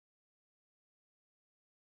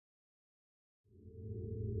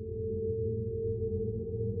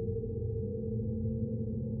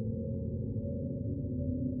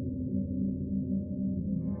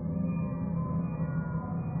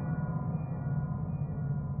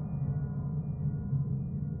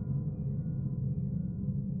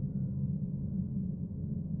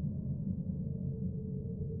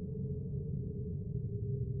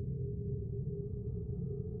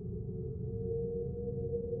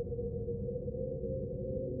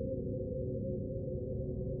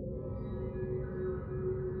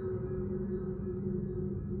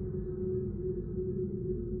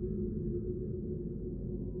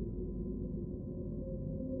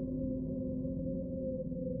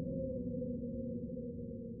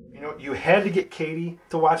You had to get Katie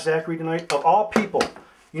to watch Zachary tonight, of all people.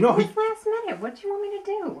 You know, it was last minute. What do you want me to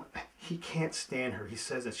do? He can't stand her. He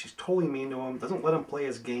says that she's totally mean to him, doesn't let him play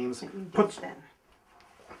his games.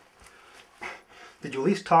 Did you at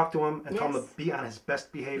least talk to him and tell him to be on his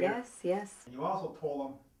best behavior? Yes, yes. And you also told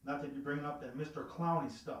him not to be bringing up that Mr.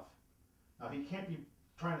 Clowney stuff. Now, he can't be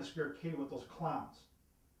trying to scare Katie with those clowns.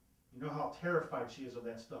 You know how terrified she is of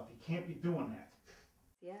that stuff. He can't be doing that.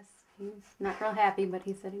 Yes, he's not real happy, but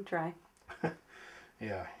he said he'd try.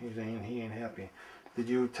 Yeah, he ain't happy. Did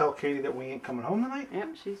you tell Katie that we ain't coming home tonight? Yep,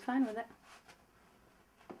 she's fine with it.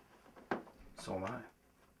 So am I.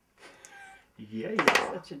 Yeah.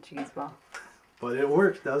 Such a cheeseball. But it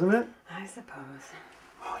works, doesn't it? I suppose.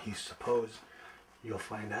 Oh, you suppose. You'll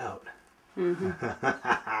find out. Mm-hmm.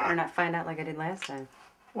 Better not find out like I did last time.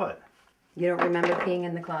 What? You don't remember peeing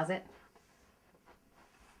in the closet?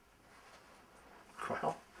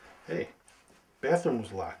 Well, hey, bathroom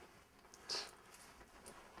was locked.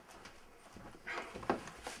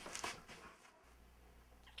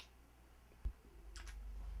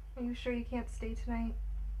 Are you sure you can't stay tonight?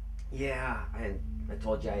 Yeah, I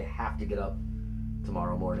told you I have to get up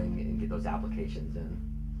tomorrow morning and get those applications in.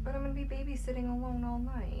 But I'm gonna be babysitting alone all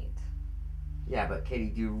night. Yeah, but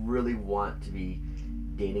Katie, do you really want to be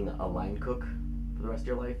dating a line cook for the rest of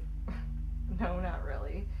your life? No, not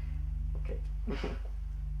really. Okay.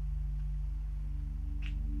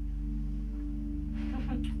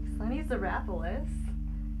 Sonny's the Rapolis.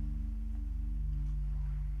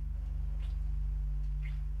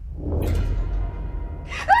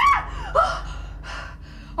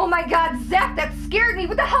 Oh my God, Zach, that scared me.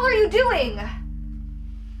 What the hell are you doing? I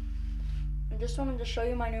just wanted to show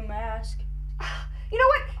you my new mask. You know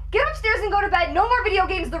what? Get upstairs and go to bed. No more video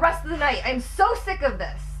games the rest of the night. I'm so sick of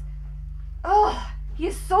this. Ugh, he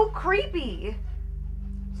is so creepy.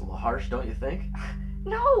 It's a little harsh, don't you think?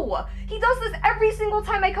 No, he does this every single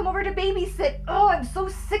time I come over to babysit. Oh, I'm so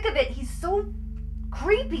sick of it. He's so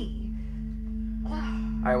creepy. All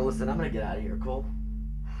right, well, listen, I'm gonna get out of here, cool?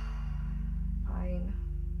 Fine.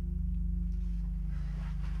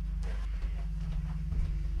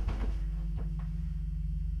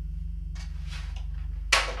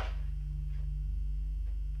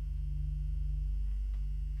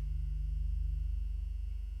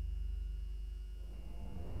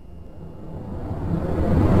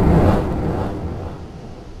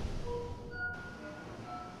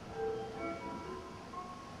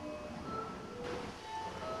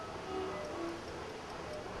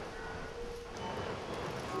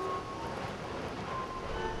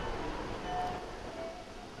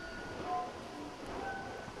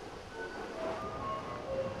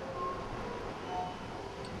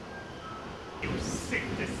 Sick,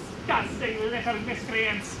 disgusting little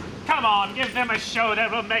miscreants! Come on, give them a show that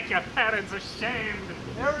will make your parents ashamed!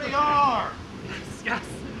 They already are! Yes, yes!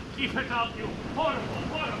 Keep it up, you horrible,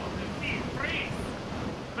 horrible disease freaks!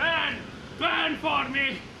 Burn! Burn for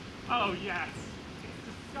me! Oh, yes! It's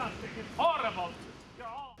disgusting, it's horrible! You're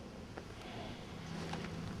all...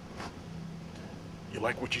 You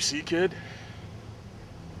like what you see, kid?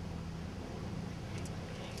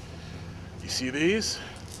 You see these?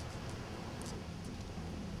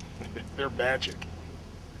 They're magic.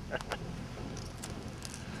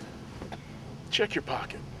 Check your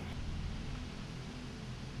pocket.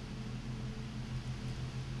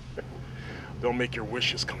 They'll make your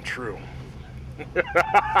wishes come true.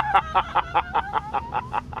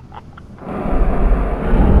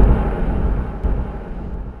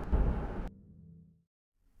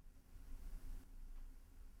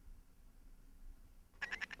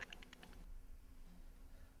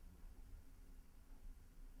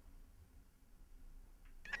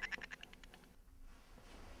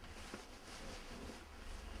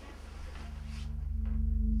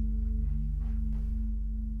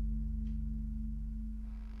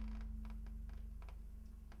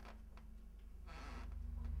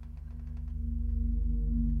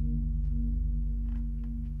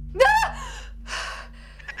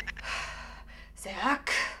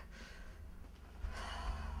 Zach?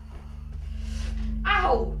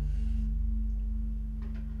 Ow!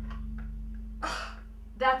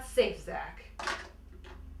 That's safe, Zach.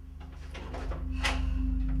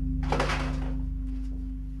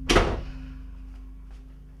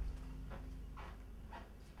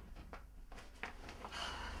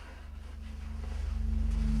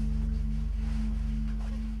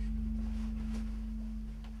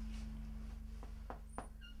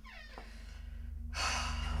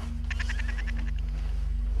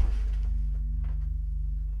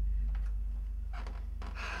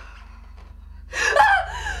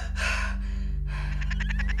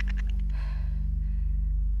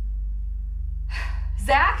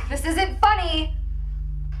 Zach, this isn't funny.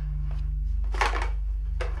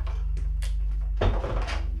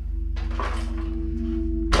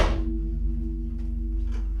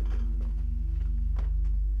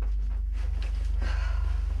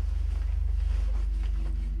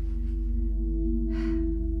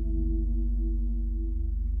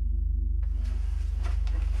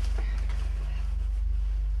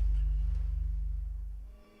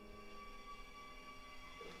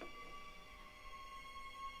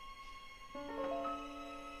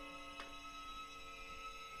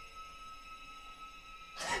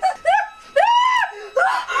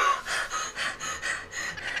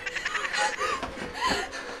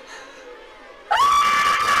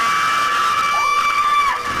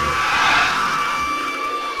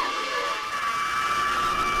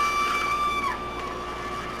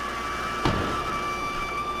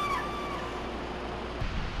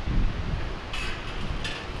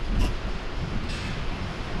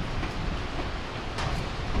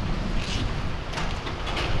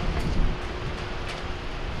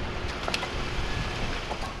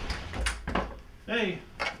 Hey,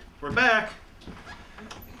 we're back.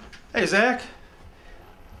 Hey, Zach.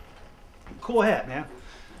 Cool hat, man.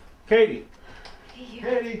 Katie. Katie.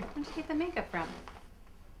 Where'd you get the makeup from?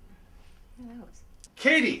 Who knows?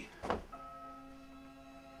 Katie.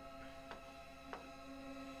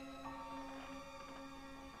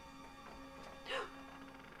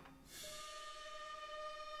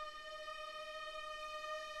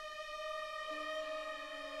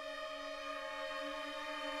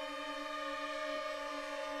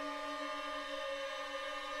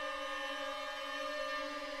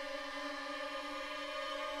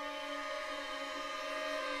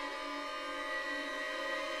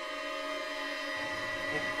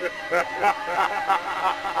 Ha ha ha ha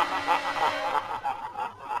ha ha!